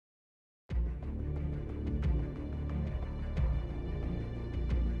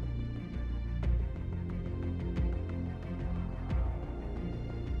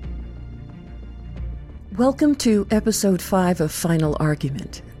Welcome to Episode 5 of Final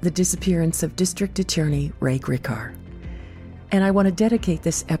Argument, the disappearance of District Attorney Ray Gricar. And I want to dedicate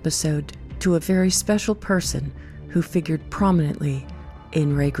this episode to a very special person who figured prominently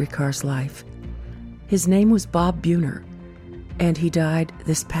in Ray Gricar's life. His name was Bob Buhner, and he died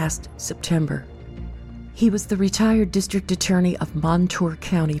this past September. He was the retired District Attorney of Montour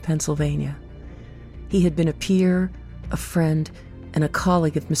County, Pennsylvania. He had been a peer, a friend, and a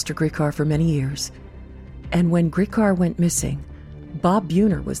colleague of Mr. Gricar for many years. And when Gricar went missing, Bob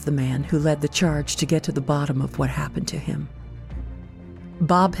Buhner was the man who led the charge to get to the bottom of what happened to him.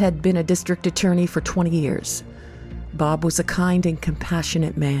 Bob had been a district attorney for 20 years. Bob was a kind and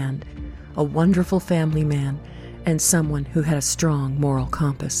compassionate man, a wonderful family man, and someone who had a strong moral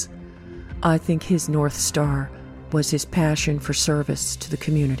compass. I think his North Star was his passion for service to the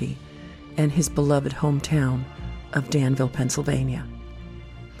community and his beloved hometown of Danville, Pennsylvania.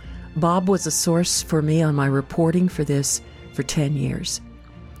 Bob was a source for me on my reporting for this for 10 years.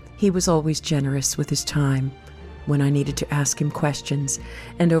 He was always generous with his time when I needed to ask him questions,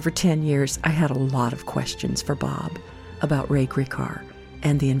 and over 10 years I had a lot of questions for Bob about Ray Gricar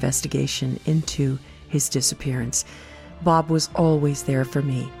and the investigation into his disappearance. Bob was always there for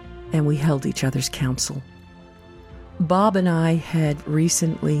me, and we held each other's counsel. Bob and I had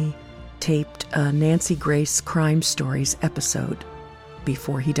recently taped a Nancy Grace Crime Stories episode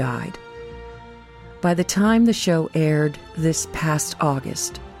before he died. By the time the show aired this past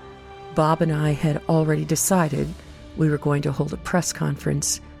August, Bob and I had already decided we were going to hold a press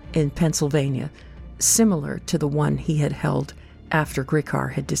conference in Pennsylvania, similar to the one he had held after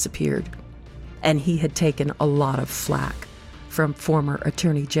Gricar had disappeared. And he had taken a lot of flack from former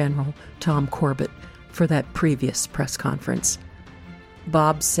Attorney General Tom Corbett for that previous press conference.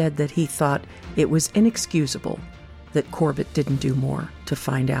 Bob said that he thought it was inexcusable that Corbett didn't do more to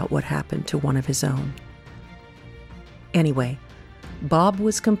find out what happened to one of his own. Anyway, Bob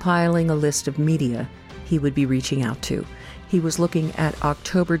was compiling a list of media he would be reaching out to. He was looking at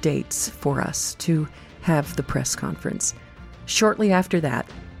October dates for us to have the press conference. Shortly after that,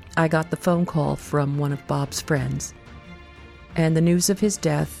 I got the phone call from one of Bob's friends, and the news of his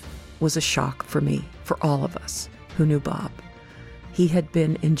death was a shock for me, for all of us who knew Bob. He had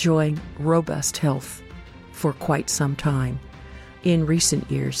been enjoying robust health for quite some time. In recent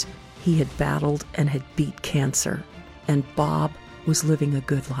years, he had battled and had beat cancer, and Bob was living a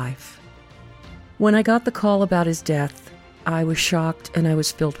good life. When I got the call about his death, I was shocked and I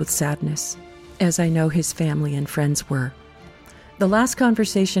was filled with sadness, as I know his family and friends were. The last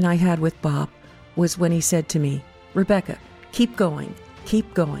conversation I had with Bob was when he said to me, "Rebecca, keep going,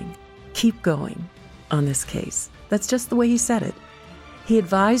 keep going, keep going on this case." That's just the way he said it. He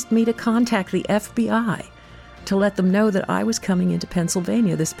advised me to contact the FBI to let them know that I was coming into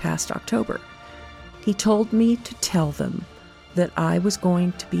Pennsylvania this past October. He told me to tell them that I was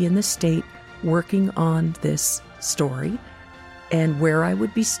going to be in the state working on this story and where I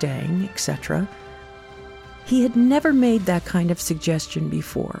would be staying, etc. He had never made that kind of suggestion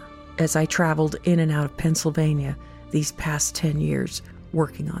before, as I traveled in and out of Pennsylvania these past 10 years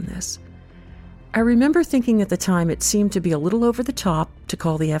working on this. I remember thinking at the time it seemed to be a little over the top to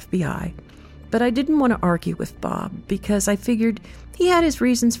call the FBI, but I didn't want to argue with Bob because I figured he had his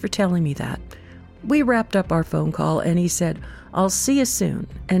reasons for telling me that. We wrapped up our phone call and he said, "I'll see you soon,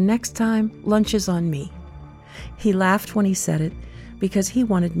 and next time, lunch is on me." He laughed when he said it because he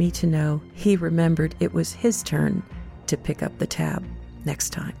wanted me to know he remembered it was his turn to pick up the tab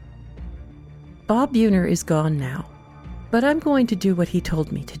next time. Bob Buhner is gone now, but I'm going to do what he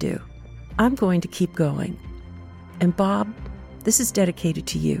told me to do. I'm going to keep going. And Bob, this is dedicated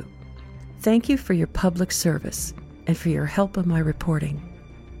to you. Thank you for your public service and for your help on my reporting.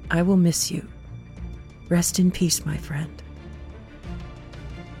 I will miss you. Rest in peace, my friend.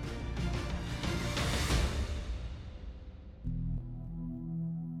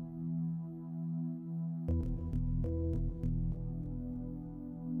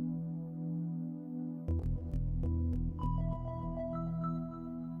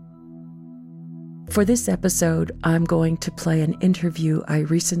 For this episode, I'm going to play an interview I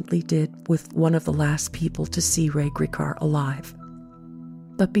recently did with one of the last people to see Ray Gricar alive.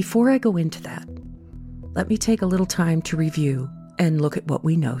 But before I go into that, let me take a little time to review and look at what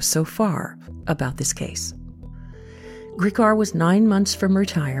we know so far about this case. Gricar was 9 months from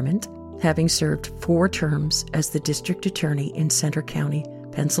retirement, having served 4 terms as the district attorney in Center County,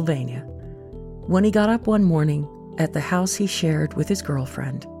 Pennsylvania, when he got up one morning at the house he shared with his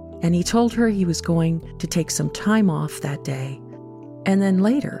girlfriend, and he told her he was going to take some time off that day. And then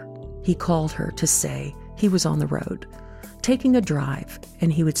later, he called her to say he was on the road, taking a drive,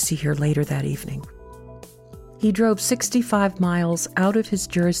 and he would see her later that evening. He drove 65 miles out of his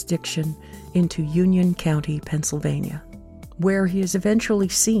jurisdiction into Union County, Pennsylvania, where he is eventually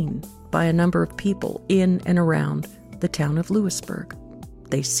seen by a number of people in and around the town of Lewisburg.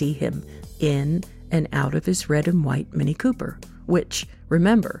 They see him in and out of his red and white Mini Cooper, which,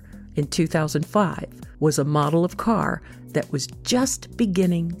 remember, in 2005 was a model of car that was just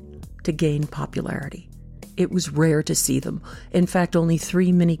beginning to gain popularity. It was rare to see them. In fact, only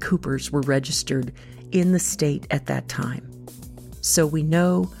 3 Mini Coopers were registered in the state at that time. So we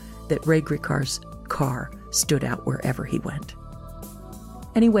know that Ray Gricar's car stood out wherever he went.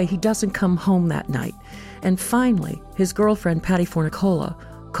 Anyway, he doesn't come home that night, and finally, his girlfriend, Patty Fornicola,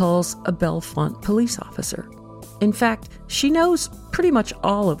 calls a Bellefonte police officer. In fact, she knows pretty much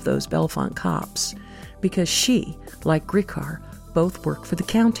all of those Bellefonte cops, because she, like Gricar, both work for the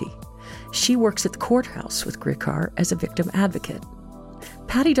county. She works at the courthouse with Gricar as a victim advocate.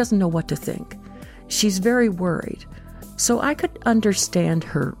 Patty doesn't know what to think. She's very worried, so I could understand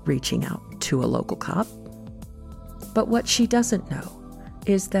her reaching out to a local cop. But what she doesn't know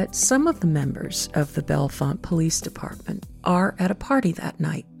is that some of the members of the Bellefonte Police Department are at a party that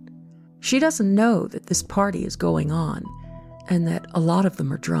night. She doesn't know that this party is going on and that a lot of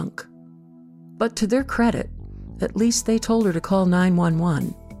them are drunk. But to their credit, at least they told her to call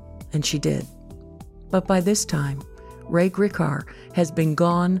 911, and she did. But by this time, Ray Gricar has been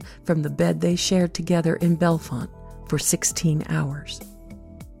gone from the bed they shared together in Bellefonte for 16 hours.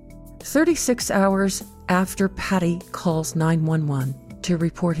 36 hours after Patty calls 911 to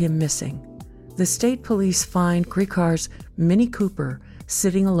report him missing, the state police find Gricar's Mini Cooper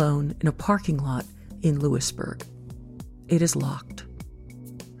sitting alone in a parking lot in Lewisburg. It is locked.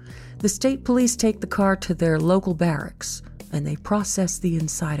 The state police take the car to their local barracks and they process the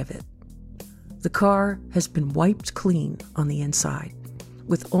inside of it. The car has been wiped clean on the inside,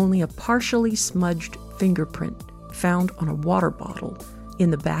 with only a partially smudged fingerprint found on a water bottle in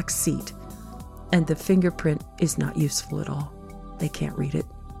the back seat, and the fingerprint is not useful at all. They can't read it.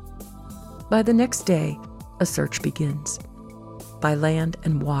 By the next day, a search begins. By land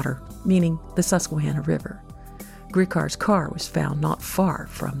and water, meaning the Susquehanna River. Gricar's car was found not far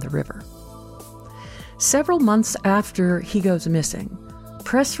from the river. Several months after he goes missing,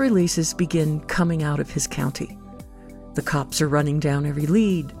 press releases begin coming out of his county. The cops are running down every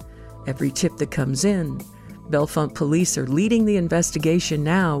lead, every tip that comes in. Bellefonte police are leading the investigation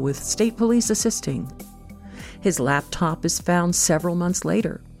now, with state police assisting. His laptop is found several months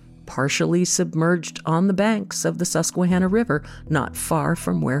later, partially submerged on the banks of the Susquehanna River, not far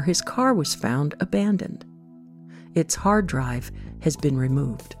from where his car was found abandoned. Its hard drive has been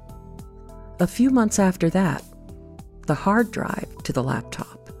removed. A few months after that, the hard drive to the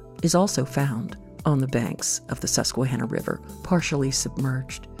laptop is also found on the banks of the Susquehanna River, partially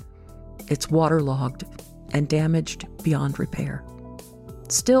submerged. It's waterlogged and damaged beyond repair.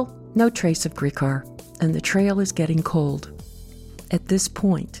 Still, no trace of Gricar, and the trail is getting cold. At this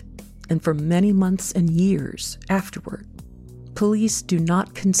point, and for many months and years afterward, police do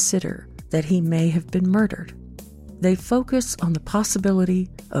not consider that he may have been murdered. They focus on the possibility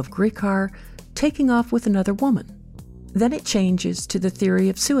of Gricar taking off with another woman. Then it changes to the theory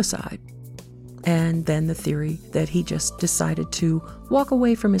of suicide, and then the theory that he just decided to walk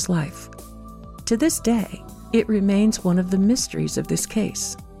away from his life. To this day, it remains one of the mysteries of this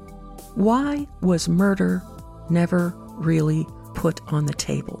case. Why was murder never really put on the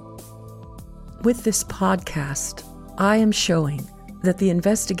table? With this podcast, I am showing that the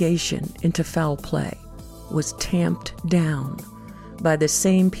investigation into foul play was tamped down by the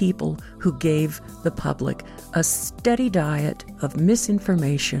same people who gave the public a steady diet of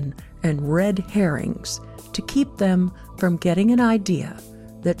misinformation and red herrings to keep them from getting an idea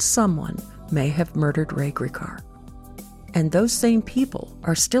that someone may have murdered Ray Gricar. And those same people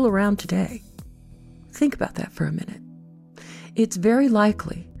are still around today. Think about that for a minute. It's very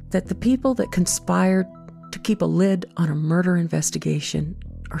likely that the people that conspired to keep a lid on a murder investigation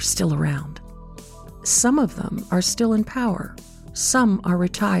are still around. Some of them are still in power. Some are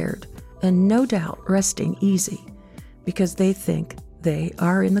retired and no doubt resting easy because they think they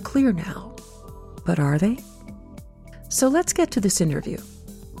are in the clear now. But are they? So let's get to this interview.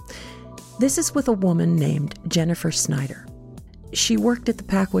 This is with a woman named Jennifer Snyder. She worked at the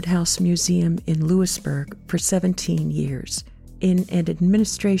Packwood House Museum in Lewisburg for 17 years in an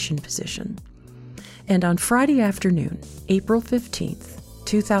administration position. And on Friday afternoon, April 15th,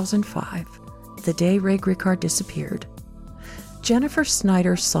 2005, the day Ray Gricar disappeared, Jennifer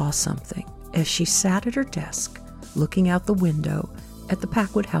Snyder saw something as she sat at her desk looking out the window at the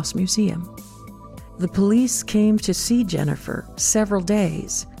Packwood House Museum. The police came to see Jennifer several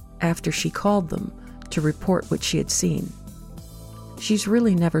days after she called them to report what she had seen. She's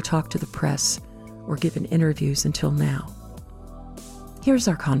really never talked to the press or given interviews until now. Here's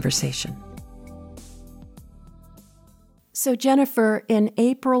our conversation. So, Jennifer, in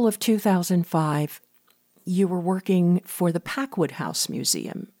April of 2005, you were working for the Packwood House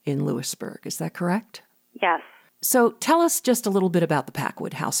Museum in Lewisburg. Is that correct? Yes. So tell us just a little bit about the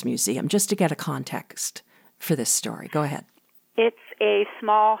Packwood House Museum, just to get a context for this story. Go ahead. It's a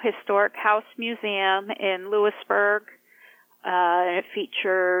small historic house museum in Lewisburg. It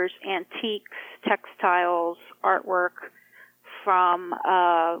features antiques, textiles, artwork from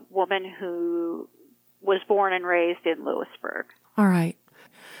a woman who was born and raised in Lewisburg. All right.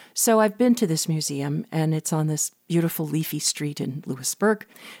 So I've been to this museum, and it's on this beautiful leafy street in Lewisburg.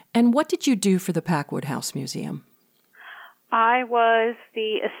 And what did you do for the Packwood House Museum? I was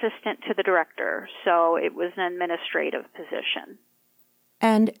the assistant to the director, so it was an administrative position.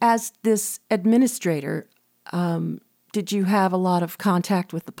 And as this administrator, did you have a lot of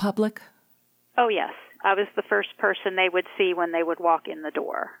contact with the public? Oh, yes. I was the first person they would see when they would walk in the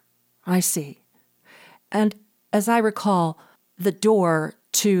door. I see. And as I recall, the door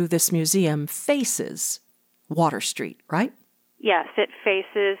to this museum faces Water Street, right? Yes, it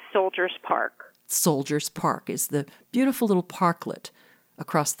faces Soldiers Park. Soldiers Park is the beautiful little parklet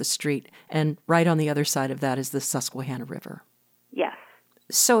across the street, and right on the other side of that is the Susquehanna River. Yes.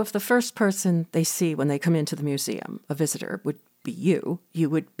 So if the first person they see when they come into the museum, a visitor, would be you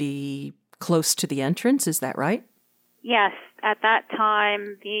would be close to the entrance, is that right? Yes. At that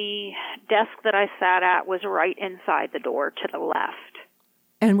time, the desk that I sat at was right inside the door to the left.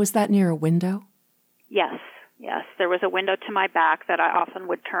 And was that near a window? Yes. Yes, there was a window to my back that I often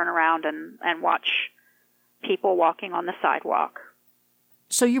would turn around and watch people walking on the sidewalk.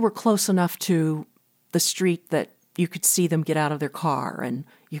 So you were close enough to the street that you could see them get out of their car, and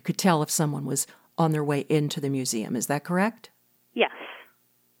you could tell if someone was on their way into the museum. Is that correct? Yes.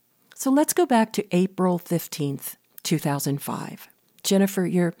 So let's go back to April 15th, 2005. Jennifer,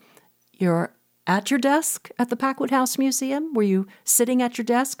 you're at your desk at the Packwood House Museum? Were you sitting at your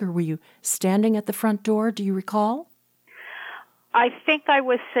desk, or were you standing at the front door? Do you recall? I think I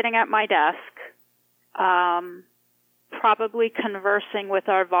was sitting at my desk, probably conversing with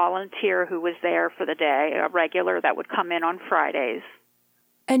our volunteer who was there for the day, a regular that would come in on Fridays.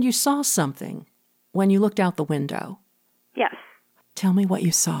 And you saw something when you looked out the window. Yes. Tell me what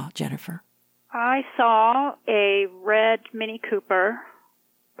you saw, Jennifer. I saw a red Mini Cooper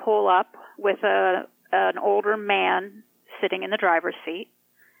pull up with an older man sitting in the driver's seat,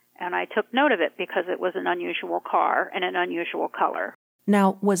 and I took note of it because it was an unusual car and an unusual color.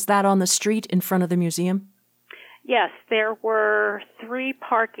 Now, was that on the street in front of the museum? Yes, there were 3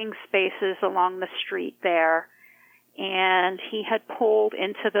 parking spaces along the street there, and he had pulled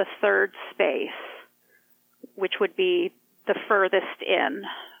into the 3rd space, which would be the furthest in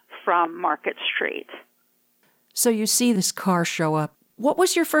from Market Street. So you see this car show up. What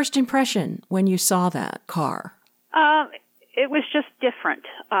was your first impression when you saw that car? It was just different.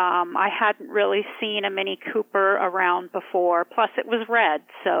 I hadn't really seen a Mini Cooper around before. Plus, it was red,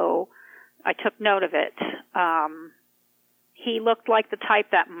 so I took note of it. He looked like the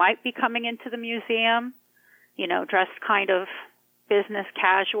type that might be coming into the museum, dressed kind of business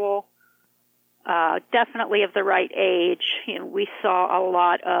casual. Definitely of the right age. We saw a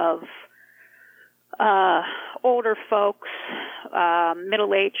lot of older folks,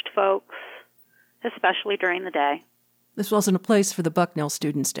 middle-aged folks, especially during the day. This wasn't a place for the Bucknell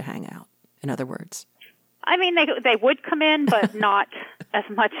students to hang out, in other words. I mean, they would come in, but not as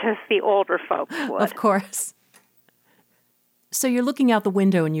much as the older folks would. Of course. So you're looking out the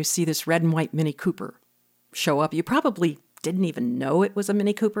window and you see this red and white Mini Cooper show up. You probably didn't even know it was a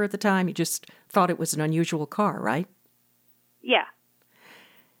Mini Cooper at the time. You just thought it was an unusual car, right? Yeah.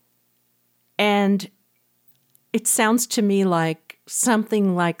 And it sounds to me like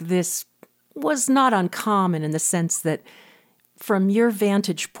something like this was not uncommon in the sense that from your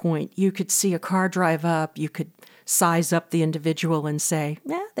vantage point, you could see a car drive up, you could size up the individual and say,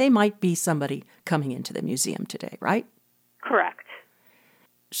 they might be somebody coming into the museum today, right? Correct.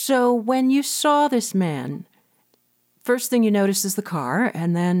 So when you saw this man, first thing you notice is the car,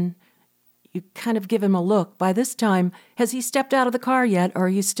 and then you kind of give him a look. By this time, has he stepped out of the car yet, or are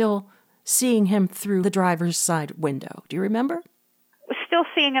you still seeing him through the driver's side window? Do you remember? We're still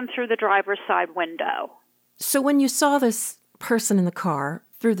seeing him through the driver's side window. So when you saw this person in the car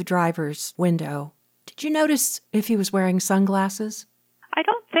through the driver's window, did you notice if he was wearing sunglasses? I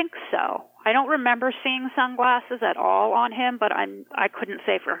don't think so. I don't remember seeing sunglasses at all on him, but I couldn't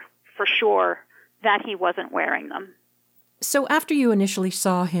say for sure that he wasn't wearing them. So after you initially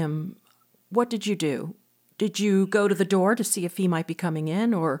saw him what did you do? Did you go to the door to see if he might be coming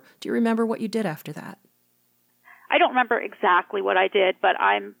in, or do you remember what you did after that? I don't remember exactly what I did, but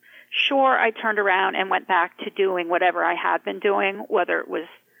I'm sure I turned around and went back to doing whatever I had been doing, whether it was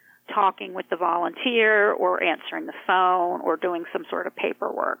talking with the volunteer or answering the phone or doing some sort of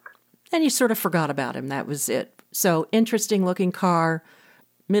paperwork. And you sort of forgot about him. That was it. So, interesting looking car,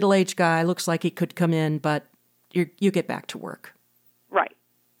 middle-aged guy, looks like he could come in, but you get back to work. Right.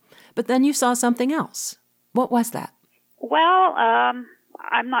 But then you saw something else. What was that? Well,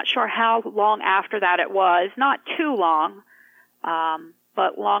 I'm not sure how long after that it was. Not too long,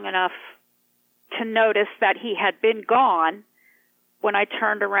 but long enough to notice that he had been gone. When I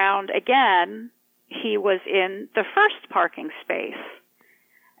turned around again, he was in the first parking space.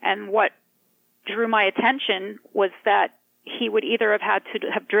 And what drew my attention was that he would either have had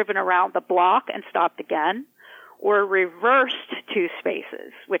to have driven around the block and stopped again, or reversed 2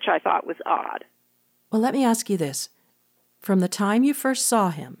 spaces, which I thought was odd. Well, let me ask you this. From the time you first saw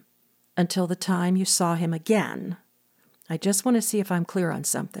him until the time you saw him again, I just want to see if I'm clear on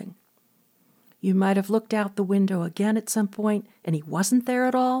something. You might have looked out the window again at some point and he wasn't there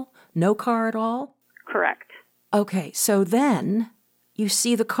at all? No car at all? Correct. Okay, so then you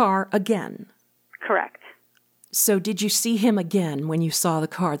see the car again. Correct. So did you see him again when you saw the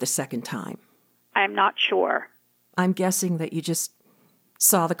car the second time? I'm not sure. I'm guessing that you just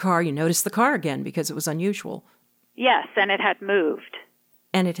saw the car, you noticed the car again because it was unusual. Yes, and it had moved.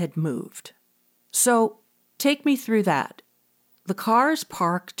 And it had moved. So take me through that. The car is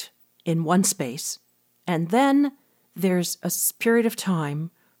parked in one space, and then there's a period of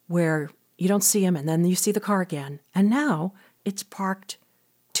time where you don't see him, and then you see the car again, and now it's parked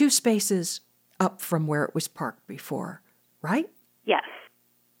 2 spaces up from where it was parked before, right? Yes.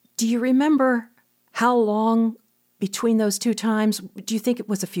 Do you remember how long between those 2 times? Do you think it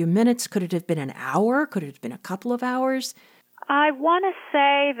was a few minutes? Could it have been an hour? Could it have been a couple of hours? I want to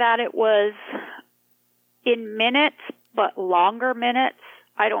say that it was in minutes, but longer minutes.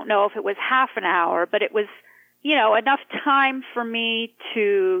 I don't know if it was half an hour, but it was, enough time for me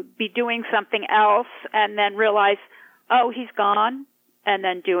to be doing something else and then realize, oh, he's gone, and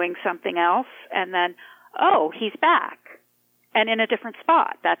then doing something else, and then, oh, he's back, and in a different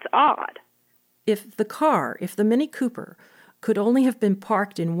spot. That's odd. If the Mini Cooper could only have been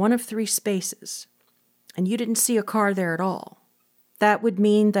parked in one of 3 spaces, and you didn't see a car there at all, that would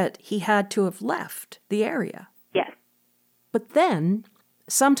mean that he had to have left the area. Yes. But then,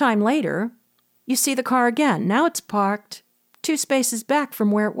 sometime later, you see the car again. Now it's parked 2 spaces back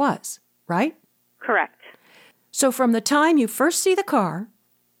from where it was, right? Correct. So from the time you first see the car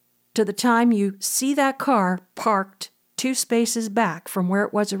to the time you see that car parked 2 spaces back from where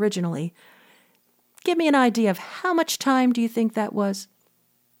it was originally, give me an idea of how much time do you think that was?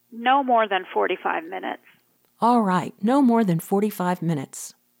 No more than 45 minutes. All right, no more than 45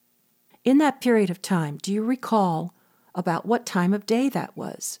 minutes. In that period of time, do you recall about what time of day that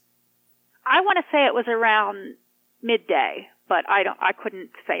was? I want to say it was around midday, but I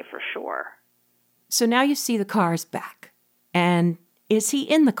couldn't say for sure. So now you see the car's back. And is he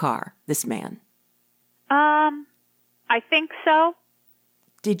in the car, this man? I think so.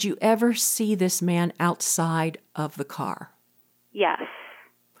 Did you ever see this man outside of the car? Yes.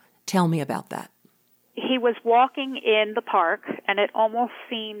 Tell me about that. He was walking in the park, and it almost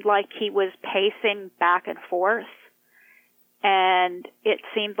seemed like he was pacing back and forth, and it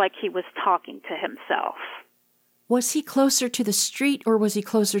seemed like he was talking to himself. Was he closer to the street or was he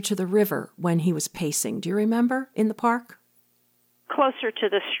closer to the river when he was pacing? Do you remember in the park? Closer to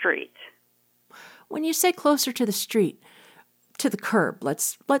the street. When you say closer to the street, to the curb,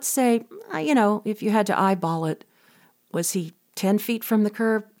 let's say, if you had to eyeball it, was he 10 feet from the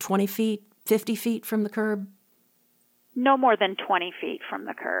curb, 20 feet, 50 feet from the curb? No more than 20 feet from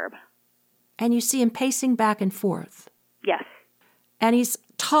the curb. And you see him pacing back and forth? Yes. And he's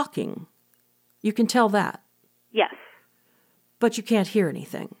talking. You can tell that? Yes. But you can't hear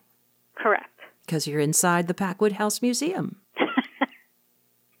anything? Correct. Because you're inside the Packwood House Museum.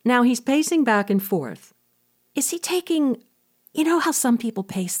 Now he's pacing back and forth. Is he taking... You know how some people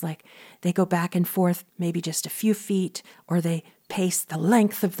pace, like they go back and forth maybe just a few feet, or they pace the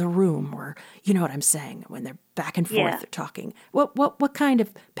length of the room, or you know what I'm saying, when they're back and forth, they're talking. What kind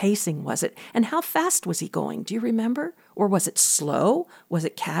of pacing was it? And how fast was he going? Do you remember? Or was it slow? Was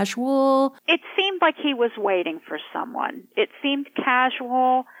it casual? It seemed like he was waiting for someone. It seemed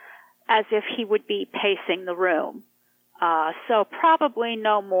casual, as if he would be pacing the room. So probably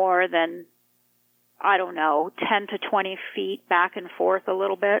no more than, 10 to 20 feet back and forth a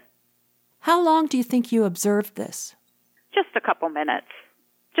little bit. How long do you think you observed this? Just a couple minutes.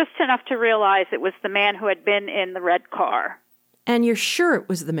 Just enough to realize it was the man who had been in the red car. And you're sure it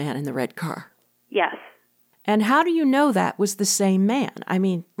was the man in the red car? Yes. And how do you know that was the same man? I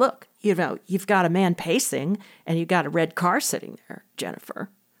mean, look, you've got a man pacing and you've got a red car sitting there, Jennifer.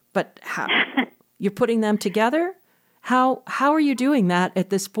 But how? You're putting them together? How are you doing that at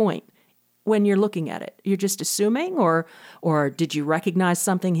this point when you're looking at it? You're just assuming, or did you recognize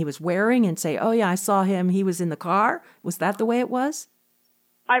something he was wearing and say, oh yeah, I saw him, he was in the car? Was that the way it was?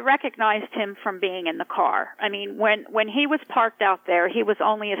 I recognized him from being in the car. I mean, when he was parked out there, he was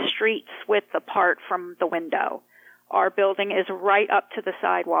only a street's width apart from the window. Our building is right up to the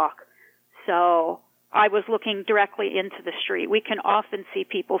sidewalk. So I was looking directly into the street. We can often see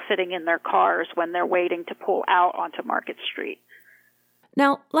people sitting in their cars when they're waiting to pull out onto Market Street.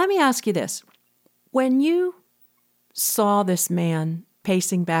 Now, let me ask you this. When you saw this man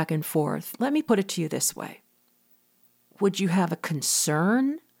pacing back and forth, let me put it to you this way. Would you have a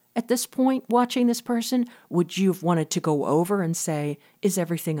concern at this point watching this person? Would you have wanted to go over and say, is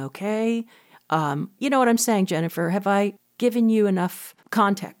everything okay? You know what I'm saying, Jennifer? Have I given you enough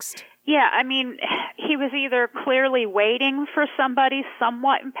context? Yeah, I mean, he was either clearly waiting for somebody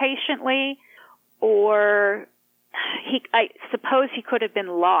somewhat impatiently, or I suppose he could have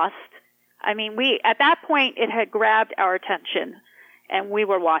been lost. I mean, at that point, it had grabbed our attention, and we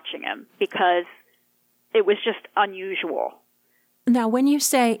were watching him because it was just unusual. Now, when you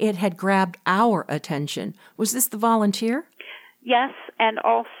say it had grabbed our attention, was this the volunteer? Yes, and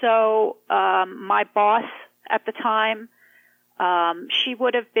also my boss at the time, she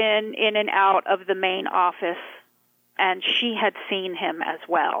would have been in and out of the main office, and she had seen him as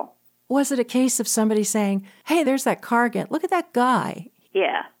well. Was it a case of somebody saying, hey, there's that car again, look at that guy?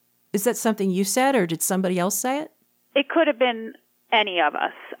 Yeah. Is that something you said, or did somebody else say it? It could have been any of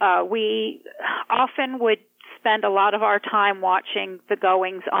us. We often would spend a lot of our time watching the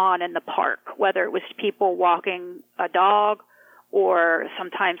goings-on in the park, whether it was people walking a dog, or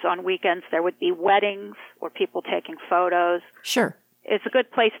sometimes on weekends there would be weddings or people taking photos. Sure. It's a good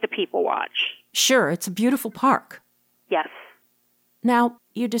place to people watch. Sure, it's a beautiful park. Yes. Now,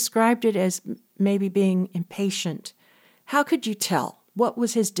 you described it as maybe being impatient. How could you tell? What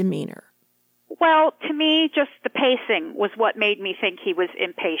was his demeanor? Well, to me, just the pacing was what made me think he was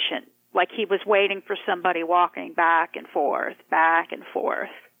impatient, like he was waiting for somebody walking back and forth, back and forth.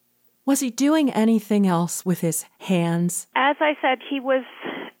 Was he doing anything else with his hands? As I said,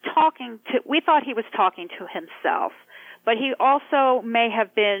 we thought he was talking to himself, but he also may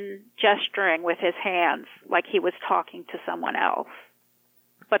have been gesturing with his hands like he was talking to someone else.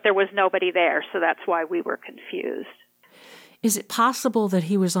 But there was nobody there, so that's why we were confused. Is it possible that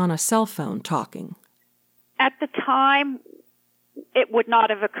he was on a cell phone talking? At the time, it would not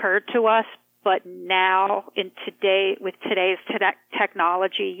have occurred to us, but now, with today's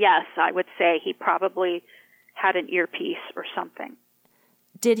technology, yes, I would say he probably had an earpiece or something.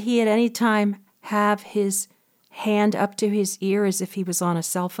 Did he at any time have his hand up to his ear as if he was on a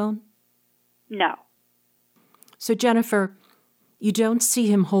cell phone? No. So, Jennifer, you don't see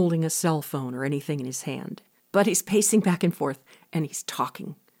him holding a cell phone or anything in his hand. But he's pacing back and forth, and he's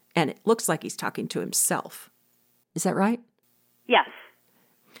talking. And it looks like he's talking to himself. Is that right? Yes.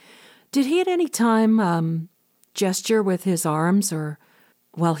 Did he at any time gesture with his arms or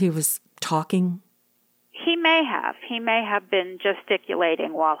while he was talking? He may have. He may have been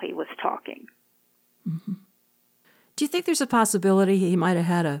gesticulating while he was talking. Mm-hmm. Do you think there's a possibility he might have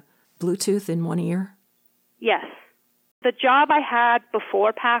had a Bluetooth in one ear? Yes. The job I had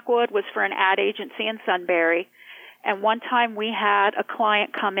before Packwood was for an ad agency in Sunbury, and one time we had a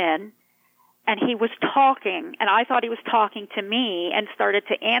client come in, and he was talking, and I thought he was talking to me and started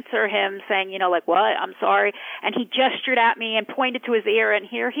to answer him saying, like, what? I'm sorry. And he gestured at me and pointed to his ear, and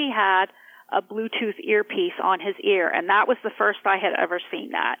here he had a Bluetooth earpiece on his ear, and that was the first I had ever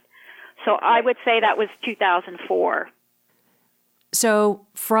seen that. So I would say that was 2004. So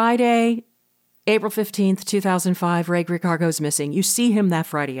Friday, April 15th, 2005, Ray Ricard goes missing. You see him that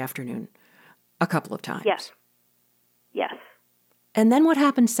Friday afternoon a couple of times. Yes. Yes. And then what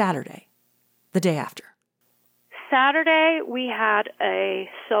happened Saturday, the day after? Saturday, we had a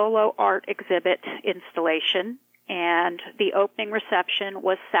solo art exhibit installation, and the opening reception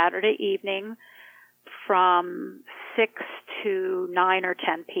was Saturday evening from 6 to 9 or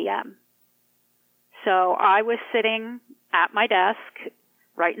 10 p.m. So I was sitting at my desk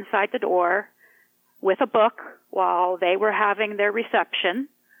right inside the door with a book while they were having their reception,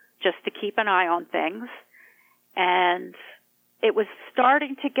 just to keep an eye on things. And it was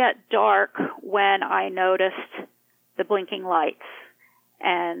starting to get dark when I noticed the blinking lights.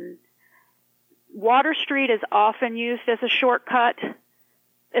 And Water Street is often used as a shortcut,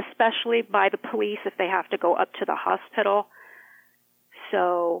 especially by the police if they have to go up to the hospital.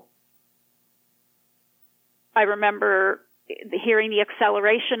 So I remember hearing the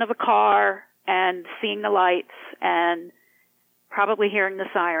acceleration of a car and seeing the lights and probably hearing the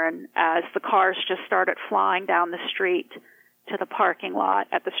siren as the cars just started flying down the street to the parking lot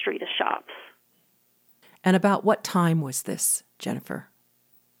at the Street of Shops. And about what time was this, Jennifer?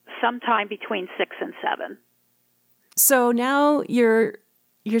 Sometime between 6 and 7. So now you're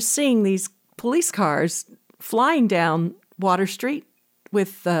seeing these police cars flying down Water Street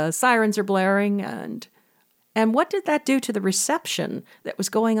with sirens are blaring, and what did that do to the reception that was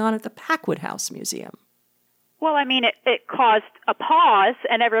going on at the Packwood House Museum? Well, I mean, it caused a pause,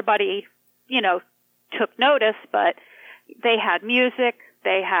 and everybody, took notice, but they had music,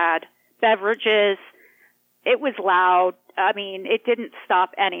 they had beverages, it was loud. I mean, it didn't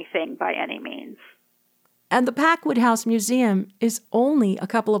stop anything by any means. And the Packwood House Museum is only a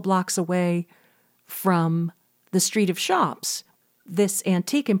couple of blocks away from the Street of Shops, this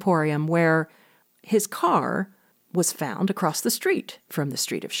antique emporium where his car was found across the street from the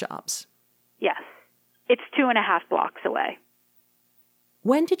Street of Shops. Yes. It's 2.5 blocks away.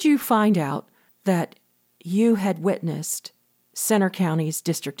 When did you find out that you had witnessed Centre County's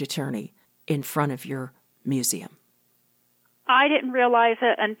district attorney in front of your museum? I didn't realize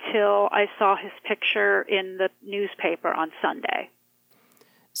it until I saw his picture in the newspaper on Sunday.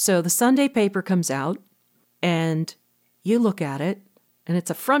 So the Sunday paper comes out, and you look at it, and it's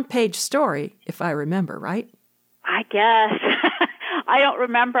a front page story, if I remember, right? I guess. I don't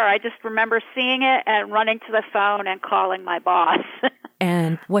remember. I just remember seeing it and running to the phone and calling my boss.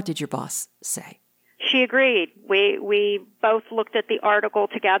 And what did your boss say? She agreed. We both looked at the article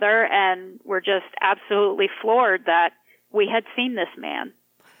together and were just absolutely floored that we had seen this man.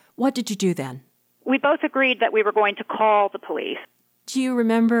 What did you do then? We both agreed that we were going to call the police. Do you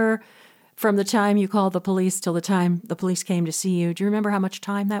remember from the time you called the police till the time the police came to see you? Do you remember how much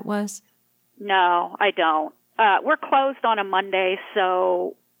time that was? No, I don't. We're closed on a Monday,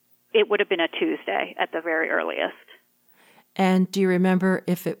 so it would have been a Tuesday at the very earliest. And do you remember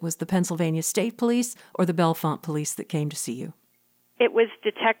if it was the Pennsylvania State Police or the Bellefonte Police that came to see you? It was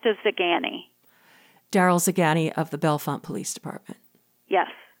Detective Zagani. Daryl Zagani of the Bellefonte Police Department. Yes.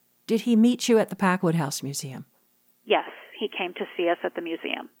 Did he meet you at the Packwood House Museum? Yes, he came to see us at the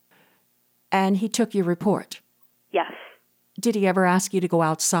museum. And he took your report? Yes. Did he ever ask you to go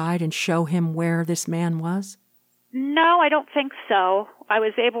outside and show him where this man was? No, I don't think so. I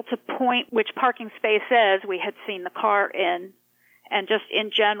was able to point which parking space is we had seen the car in, and just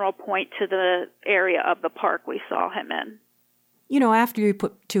in general point to the area of the park we saw him in. You know, after you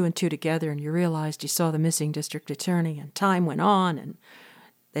put two and two together and you realized you saw the missing district attorney and time went on and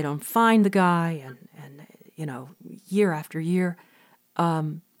they don't find the guy and year after year,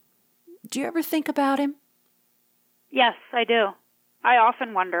 do you ever think about him? Yes, I do. I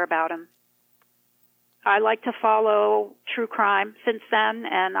often wonder about him. I like to follow true crime since then,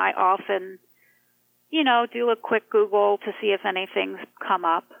 and I often, do a quick Google to see if anything's come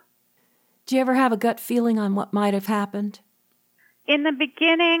up. Do you ever have a gut feeling on what might have happened? In the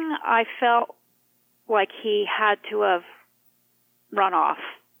beginning, I felt like he had to have run off.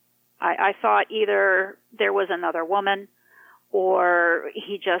 I thought either there was another woman or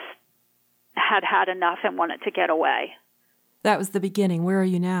he just had enough and wanted to get away. That was the beginning. Where are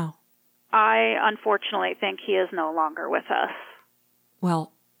you now? I unfortunately think he is no longer with us.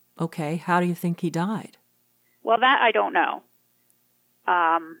 Well, okay. How do you think he died? Well, that I don't know.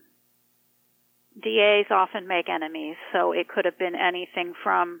 DAs often make enemies, so it could have been anything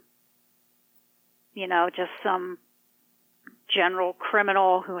from, just some general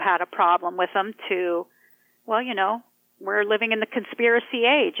criminal who had a problem with them to, we're living in the conspiracy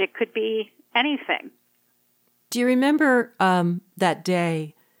age. It could be anything. Do you remember that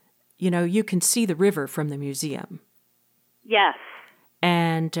day, you can see the river from the museum? Yes.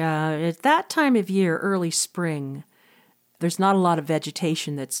 And at that time of year, early spring, there's not a lot of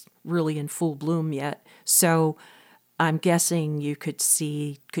vegetation that's really in full bloom yet. So I'm guessing could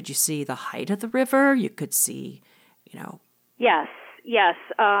you see the height of the river? You could see, Yes.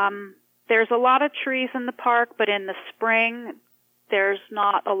 There's a lot of trees in the park, but in the spring, there's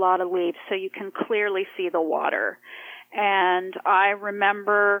not a lot of leaves, so you can clearly see the water. And I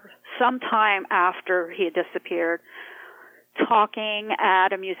remember sometime after he had disappeared, talking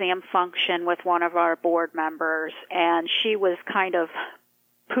at a museum function with one of our board members, and she was kind of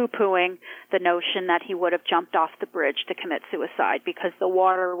poo-pooing the notion that he would have jumped off the bridge to commit suicide because the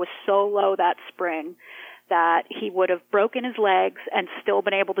water was so low that spring that he would have broken his legs and still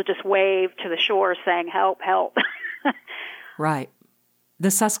been able to just wave to the shore saying, "Help, help." Right. The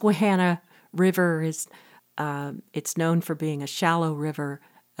Susquehanna River is, it's known for being a shallow river,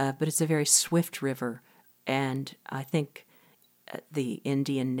 but it's a very swift river. And I think the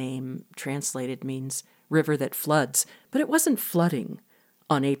Indian name translated means river that floods. But it wasn't flooding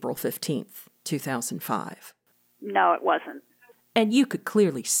on April 15th, 2005. No, it wasn't. And you could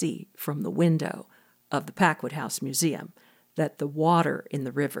clearly see from the window of the Packwood House Museum that the water in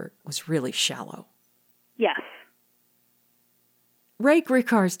the river was really shallow. Yes. Ray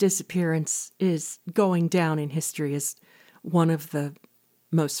Grickar's disappearance is going down in history as one of the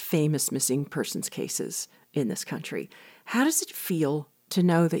most famous missing persons cases in this country. How does it feel to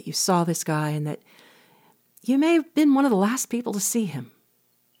know that you saw this guy and that you may have been one of the last people to see him?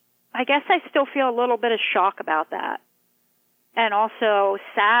 I guess I still feel a little bit of shock about that. And also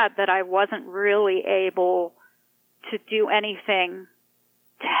sad that I wasn't really able to do anything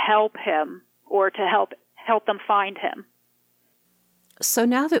to help him or to help them find him. So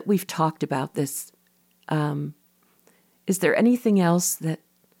now that we've talked about this, is there anything else that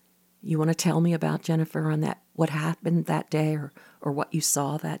you want to tell me about, Jennifer, on that, what happened that day or what you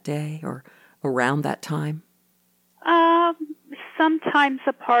saw that day or around that time? Sometimes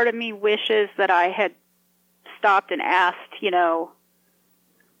a part of me wishes that I had stopped and asked,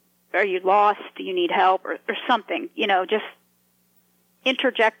 are you lost? Do you need help? Or something, just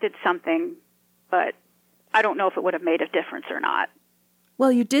interjected something, but I don't know if it would have made a difference or not.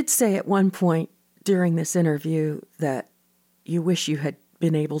 Well, you did say at one point during this interview that you wish you had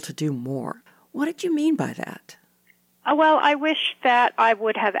been able to do more. What did you mean by that? Well, I wish that I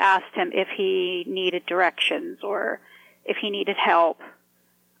would have asked him if he needed directions or if he needed help.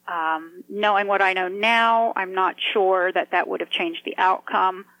 Knowing what I know now, I'm not sure that would have changed the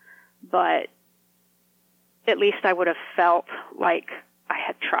outcome, but at least I would have felt like I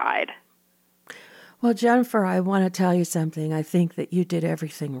had tried. Well, Jennifer, I want to tell you something. I think that you did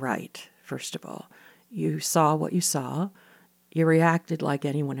everything right, first of all. You saw what you saw. You reacted like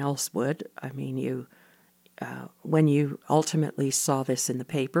anyone else would. I mean, when you ultimately saw this in the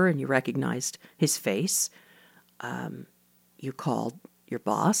paper and you recognized his face, you called your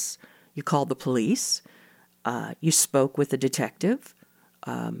boss, you called the police, you spoke with a detective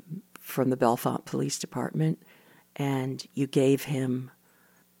from the Bellefonte Police Department, and you gave him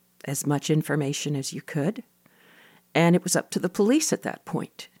as much information as you could. And it was up to the police at that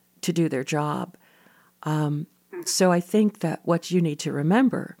point to do their job. So I think that what you need to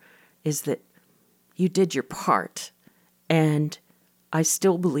remember is that you did your part. And I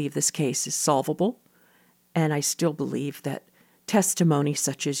still believe this case is solvable. And I still believe that testimony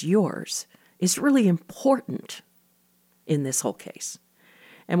such as yours is really important in this whole case.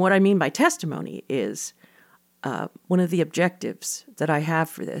 And what I mean by testimony is one of the objectives that I have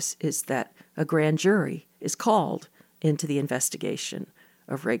for this is that a grand jury is called into the investigation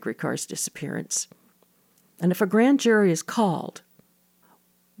of Ray Grickar's disappearance. And if a grand jury is called,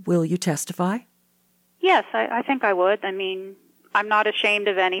 will you testify? Yes, I think I would. I mean, I'm not ashamed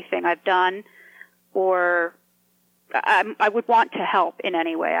of anything I've done, or I would want to help in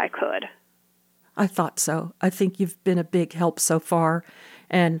any way I could. I thought so. I think you've been a big help so far,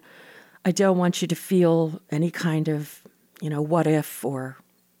 and I don't want you to feel any kind of, what if or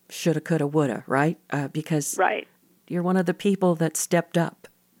shoulda, coulda, woulda, right? Because right. You're one of the people that stepped up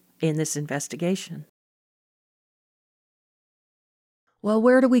in this investigation. Well,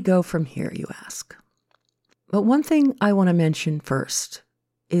 where do we go from here, you ask? But one thing I want to mention first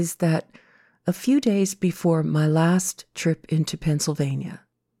is that a few days before my last trip into Pennsylvania,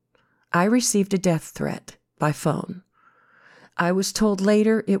 I received a death threat by phone. I was told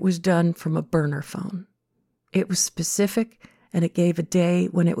later it was done from a burner phone. It was specific, and it gave a day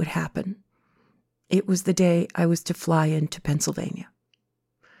when it would happen. It was the day I was to fly into Pennsylvania.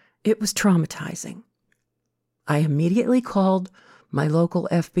 It was traumatizing. I immediately called my local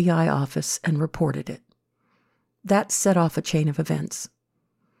FBI office and reported it. That set off a chain of events.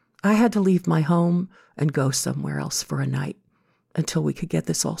 I had to leave my home and go somewhere else for a night until we could get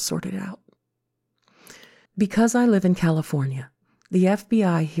this all sorted out. Because I live in California, the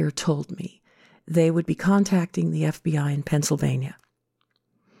FBI here told me they would be contacting the FBI in Pennsylvania.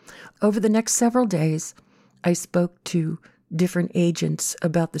 Over the next several days, I spoke to different agents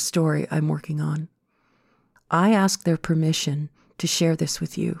about the story I'm working on. I asked their permission to share this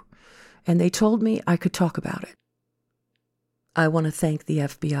with you, and they told me I could talk about it. I want to thank the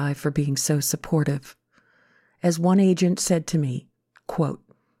FBI for being so supportive. As one agent said to me, quote,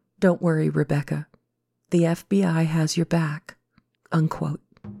 "Don't worry, Rebecca. The FBI has your back," unquote.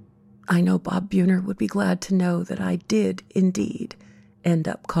 I know Bob Buhner would be glad to know that I did indeed end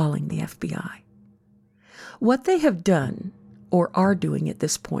up calling the FBI. What they have done or are doing at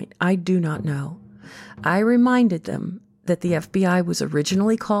this point, I do not know. I reminded them that the FBI was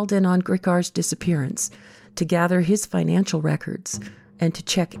originally called in on Gricar's disappearance to gather his financial records and to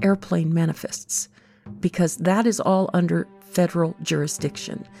check airplane manifests, because that is all under federal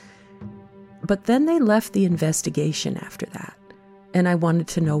jurisdiction. But then they left the investigation after that, and I wanted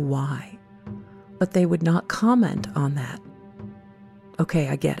to know why. But they would not comment on that. Okay,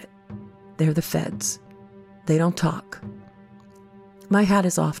 I get it. They're the feds. They don't talk. My hat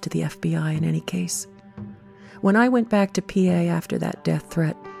is off to the FBI in any case. When I went back to PA after that death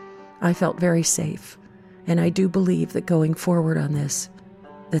threat, I felt very safe, and I do believe that going forward on this,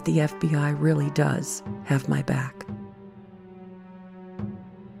 that the FBI really does have my back.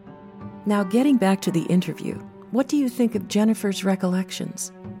 Now, getting back to the interview, what do you think of Jennifer's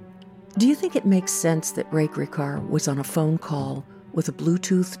recollections? Do you think it makes sense that Ray Gricar was on a phone call with a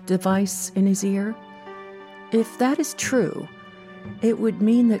Bluetooth device in his ear? If that is true, it would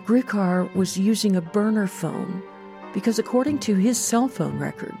mean that Gricar was using a burner phone, because according to his cell phone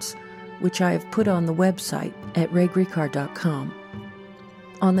records, which I have put on the website at raygricar.com,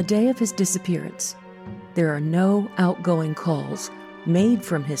 on the day of his disappearance, there are no outgoing calls made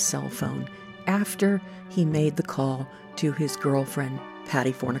from his cell phone after he made the call to his girlfriend,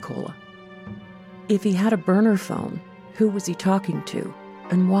 Patty Fornicola. If he had a burner phone, who was he talking to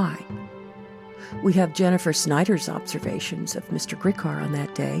and why? We have Jennifer Snyder's observations of Mr. Gricar on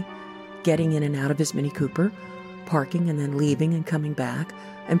that day, getting in and out of his Mini Cooper, parking and then leaving and coming back,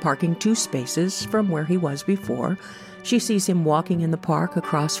 and parking 2 spaces from where he was before. She sees him walking in the park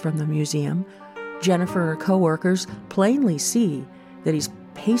across from the museum. Jennifer and her co-workers plainly see that he's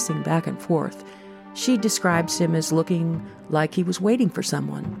pacing back and forth. She describes him as looking like he was waiting for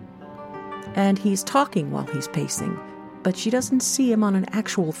someone. And he's talking while he's pacing, but she doesn't see him on an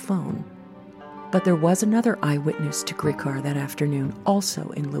actual phone. But there was another eyewitness to Gricar that afternoon, also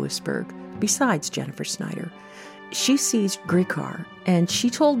in Lewisburg, besides Jennifer Snyder. She sees Gricar, and she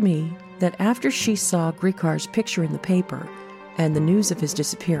told me that after she saw Gricar's picture in the paper and the news of his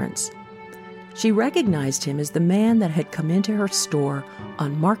disappearance, she recognized him as the man that had come into her store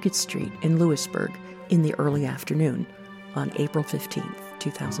on Market Street in Lewisburg in the early afternoon on April 15th,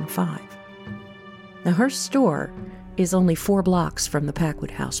 2005. Now, her store is only 4 blocks from the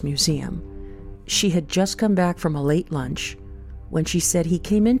Packwood House Museum. She had just come back from a late lunch when she said he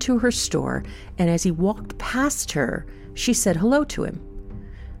came into her store, and as he walked past her, she said hello to him.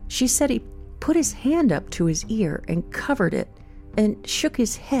 She said he put his hand up to his ear and covered it and shook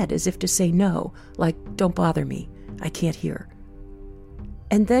his head as if to say no, like, don't bother me, I can't hear.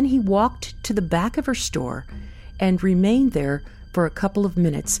 And then he walked to the back of her store and remained there for a couple of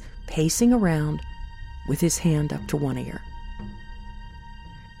minutes, pacing around with his hand up to one ear.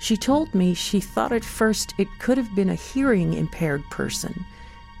 She told me she thought at first it could have been a hearing-impaired person,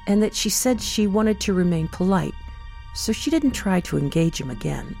 and that she said she wanted to remain polite, so she didn't try to engage him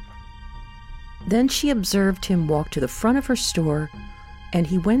again. Then she observed him walk to the front of her store, and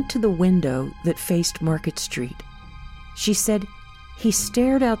he went to the window that faced Market Street. She said he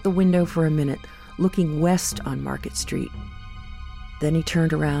stared out the window for a minute, looking west on Market Street. Then he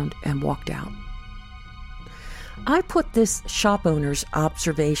turned around and walked out. I put this shop owner's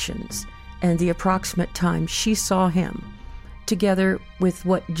observations and the approximate time she saw him together with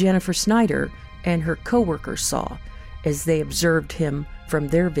what Jennifer Snyder and her co-workers saw as they observed him from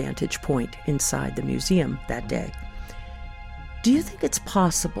their vantage point inside the museum that day. Do you think it's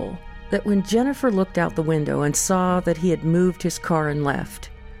possible that when Jennifer looked out the window and saw that he had moved his car and left,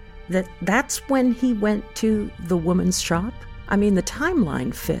 that's when he went to the woman's shop? I mean, the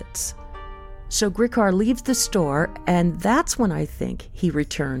timeline fits. So Gricar leaves the store, and that's when I think he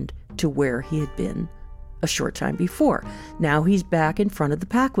returned to where he had been a short time before. Now he's back in front of the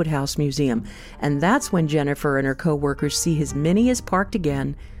Packwood House Museum, and that's when Jennifer and her co-workers see his Mini is parked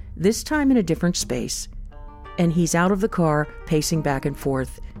again, this time in a different space, and he's out of the car, pacing back and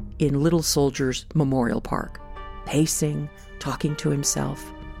forth in Little Soldiers Memorial Park, pacing, talking to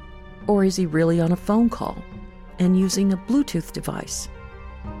himself. Or is he really on a phone call and using a Bluetooth device?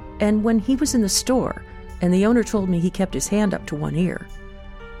 And when he was in the store, and the owner told me he kept his hand up to one ear,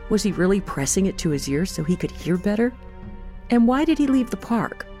 was he really pressing it to his ear so he could hear better? And why did he leave the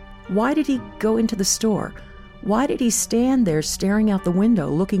park? Why did he go into the store? Why did he stand there staring out the window,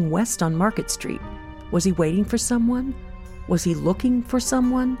 looking west on Market Street? Was he waiting for someone? Was he looking for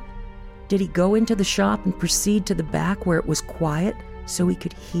someone? Did he go into the shop and proceed to the back where it was quiet so he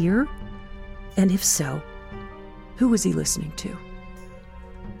could hear? And if so, who was he listening to?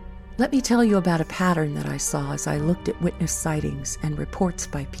 Let me tell you about a pattern that I saw as I looked at witness sightings and reports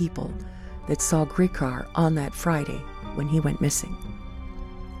by people that saw Gricar on that Friday when he went missing.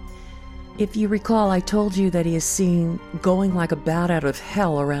 If you recall, I told you that he is seen going like a bat out of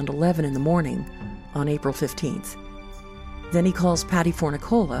hell around 11 in the morning on April 15th. Then he calls Patty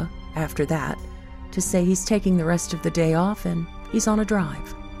Fornicola after that to say he's taking the rest of the day off and he's on a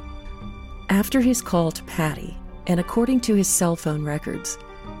drive. After his call to Patty, and according to his cell phone records,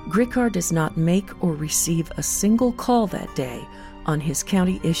 Gricar does not make or receive a single call that day on his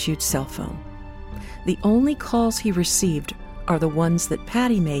county-issued cell phone. The only calls he received are the ones that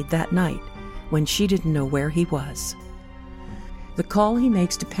Patty made that night when she didn't know where he was. The call he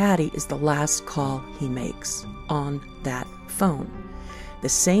makes to Patty is the last call he makes on that phone, the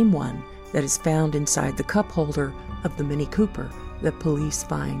same one that is found inside the cup holder of the Mini Cooper that police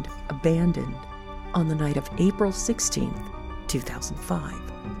find abandoned on the night of April 16th, 2005.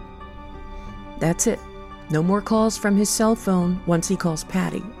 That's it. No more calls from his cell phone once he calls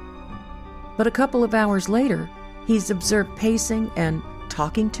Patty. But a couple of hours later, he's observed pacing and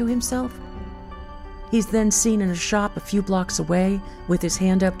talking to himself. He's then seen in a shop a few blocks away with his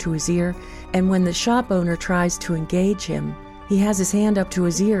hand up to his ear, and when the shop owner tries to engage him, he has his hand up to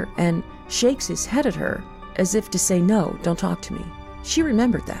his ear and shakes his head at her as if to say, "No, don't talk to me." She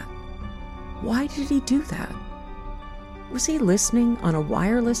remembered that. Why did he do that? Was he listening on a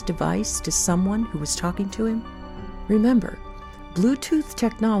wireless device to someone who was talking to him? Remember, Bluetooth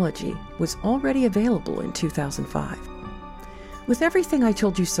technology was already available in 2005. With everything I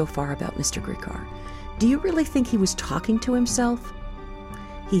told you so far about Mr. Gricar, do you really think he was talking to himself?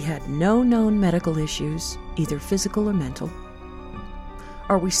 He had no known medical issues, either physical or mental.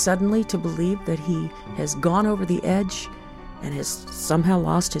 Are we suddenly to believe that he has gone over the edge and has somehow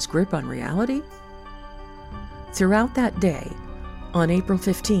lost his grip on reality? Throughout that day, on April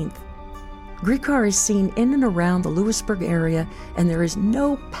 15th, Gricar is seen in and around the Lewisburg area, and there is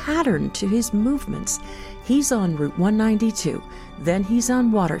no pattern to his movements. He's on Route 192, then he's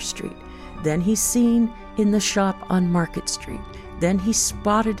on Water Street, then he's seen in the shop on Market Street, then he's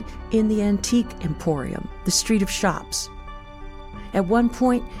spotted in the Antique Emporium, the street of shops. At one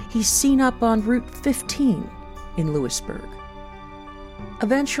point, he's seen up on Route 15 in Lewisburg.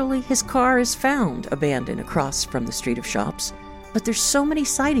 Eventually, his car is found abandoned across from the street of shops, but there's so many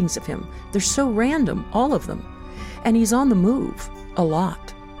sightings of him. They're so random, all of them. And he's on the move, a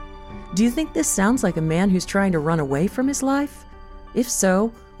lot. Do you think this sounds like a man who's trying to run away from his life? If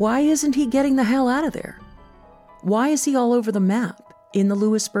so, why isn't he getting the hell out of there? Why is he all over the map in the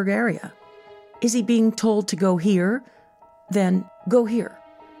Lewisburg area? Is he being told to go here? Then go here.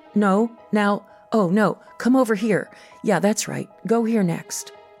 No, now, oh no, come over here. Yeah, that's right, go here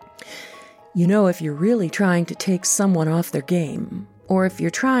next. You know, if you're really trying to take someone off their game, or if you're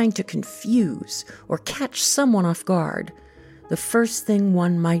trying to confuse or catch someone off guard, the first thing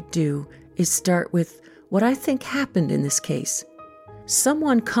one might do is start with what I think happened in this case.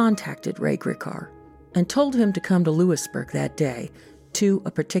 Someone contacted Ray Gricar and told him to come to Lewisburg that day to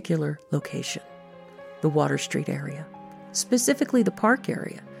a particular location, the Water Street area, specifically the park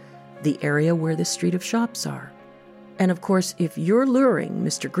area, the area where the street of shops are. And of course, if you're luring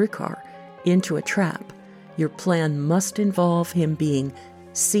Mr. Gricar into a trap, your plan must involve him being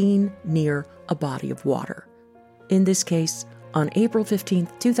seen near a body of water. In this case, on April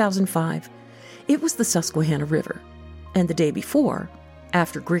 15th, 2005, it was the Susquehanna River. And the day before,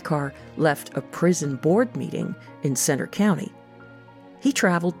 after Gricar left a prison board meeting in Center County, he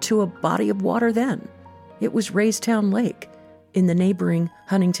traveled to a body of water then. It was Raystown Lake in the neighboring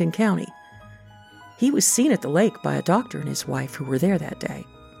Huntington County. He was seen at the lake by a doctor and his wife who were there that day.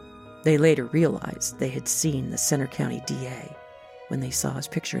 They later realized they had seen the Center County DA when they saw his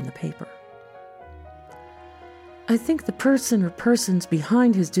picture in the paper. I think the person or persons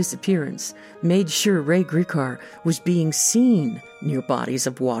behind his disappearance made sure Ray Gricar was being seen near bodies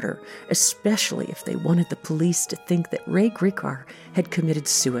of water, especially if they wanted the police to think that Ray Gricar had committed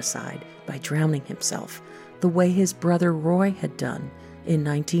suicide by drowning himself, the way his brother Roy had done in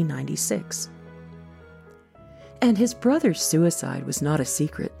 1996. And his brother's suicide was not a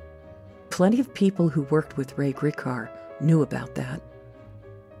secret. Plenty of people who worked with Ray Gricar knew about that.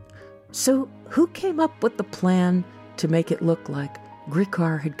 So who came up with the plan to make it look like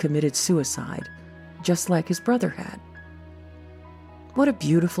Gricar had committed suicide, just like his brother had? What a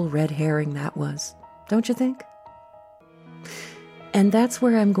beautiful red herring that was, don't you think? And that's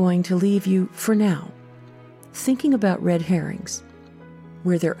where I'm going to leave you for now, thinking about red herrings.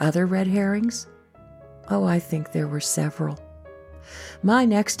 Were there other red herrings? Oh, I think there were several. My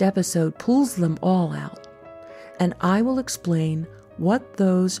next episode pulls them all out, and I will explain what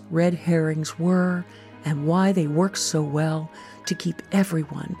those red herrings were and why they work so well to keep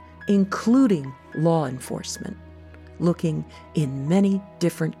everyone, including law enforcement, looking in many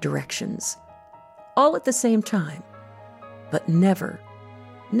different directions, all at the same time, but never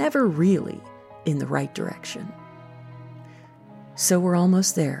really in the right direction. So we're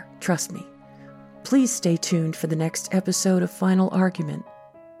almost there, trust me. Please stay tuned for the next episode of Final Argument,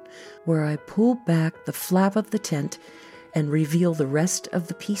 where I pull back the flap of the tent and reveal the rest of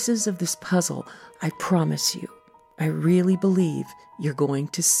the pieces of this puzzle. I promise you, I really believe you're going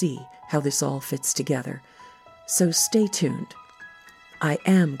to see how this all fits together. So stay tuned. I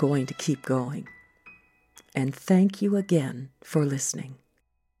am going to keep going. And thank you again for listening.